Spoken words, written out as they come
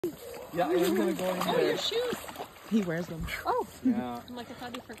Yeah, I'm gonna go in there. Oh, your shoes. He wears them. Oh. Yeah. I'm like, I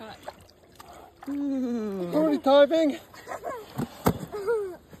thought he forgot. Already typing.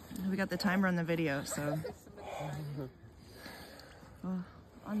 We got the timer on the video, so. Oh,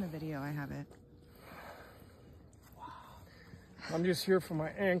 on the video, I have it. I'm just here for my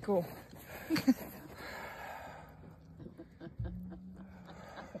ankle.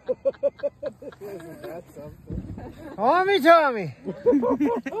 Tommy!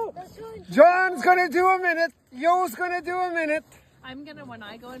 John's gonna do a minute. Yo's gonna do a minute. I'm gonna, when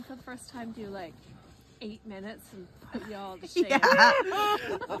I go in for the first time, do like 8 minutes and put y'all to shame.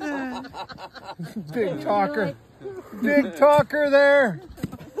 Yeah. Big talker. Big talker there.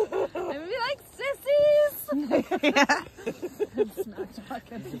 I'm gonna be like, sissies! Yeah. Smack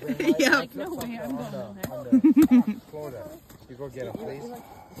talking. Yeah. Like, no way, I'm going in there. Florida. You go get him, please.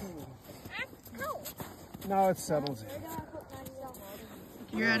 Now it settles in.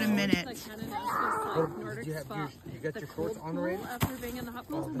 You're at a minute. Like, Hannah now goes to Nordic Spa. You got your The shorts cold on already? pool after being in the hot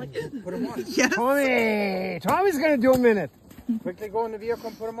pools. I'm like, Put them on. Yes. Tommy's gonna do a minute. Quickly go in the vehicle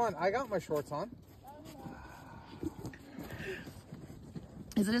and put them on. I got my shorts on.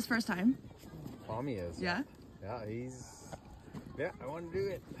 Is it his first time? Tommy is. Yeah. Yeah, yeah, I want to do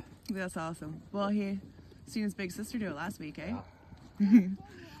it. That's awesome. Well, he seen his big sister do it last week, eh? Yeah.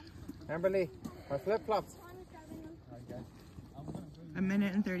 Amberly, my flip-flops. A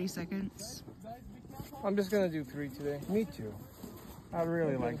minute and 30 seconds. I'm just gonna do 3 today. Me too. I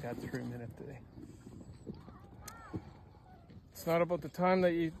really like that 3-minute today. It's not about the time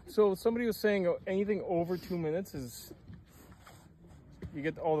that you. So somebody was saying anything over 2 minutes is. You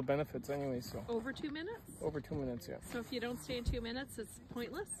get all the benefits anyway, so. over 2 minutes? Over 2 minutes, yeah. So if you don't stay in 2 minutes, it's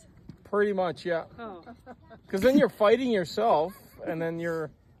pointless? Pretty much, yeah. Oh. Because then you're fighting yourself, and then you're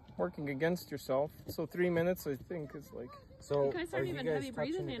working against yourself. So 3 minutes, I think, is like. So You guys aren't even heavy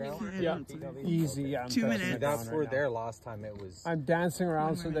breathing anymore. Yeah. Easy, yeah. I'm 2 dancing minutes. it That's down where right there last time it was. now. I'm dancing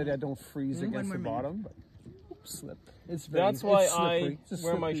around so more that I minute. don't freeze against more the minute. bottom, but slip. It's very, That's why it's slippery. I It's a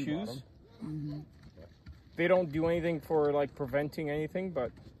wear my slippery shoes. bottom. They don't do anything for like preventing anything,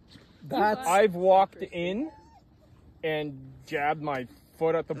 but That's I've walked in and jabbed my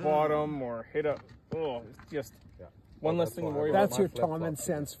foot at the bottom or hit a. Oh, it's just Yeah. one Well, less that's thing to why I worry wear about. that's my your flip-flops. common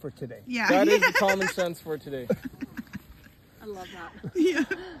sense for today. Yeah. That is the common sense for today. I love that. Yeah.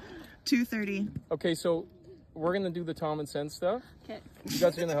 2:30. Okay, so we're gonna do the Tommensense stuff. Okay. You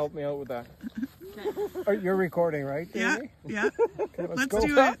guys are gonna help me out with that. Okay. You're recording, right? Yeah. Jamie? Yeah. Okay, Let's go.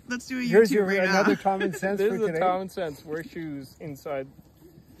 do it. Let's do a Here's YouTube your right another now. common sense This for is the today. Tommensense. Wear shoes inside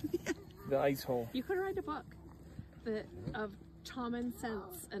the ice hole. You could write a book of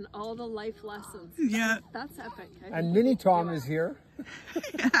Tommensense and all the life lessons. Yeah. That's epic. And Mini Tom is here.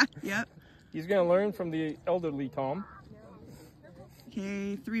 Yeah. Yep. He's gonna learn from the elderly Tom.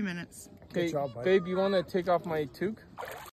 Okay, 3 minutes. Good Okay, job, bud. babe, you wanna take off my toque?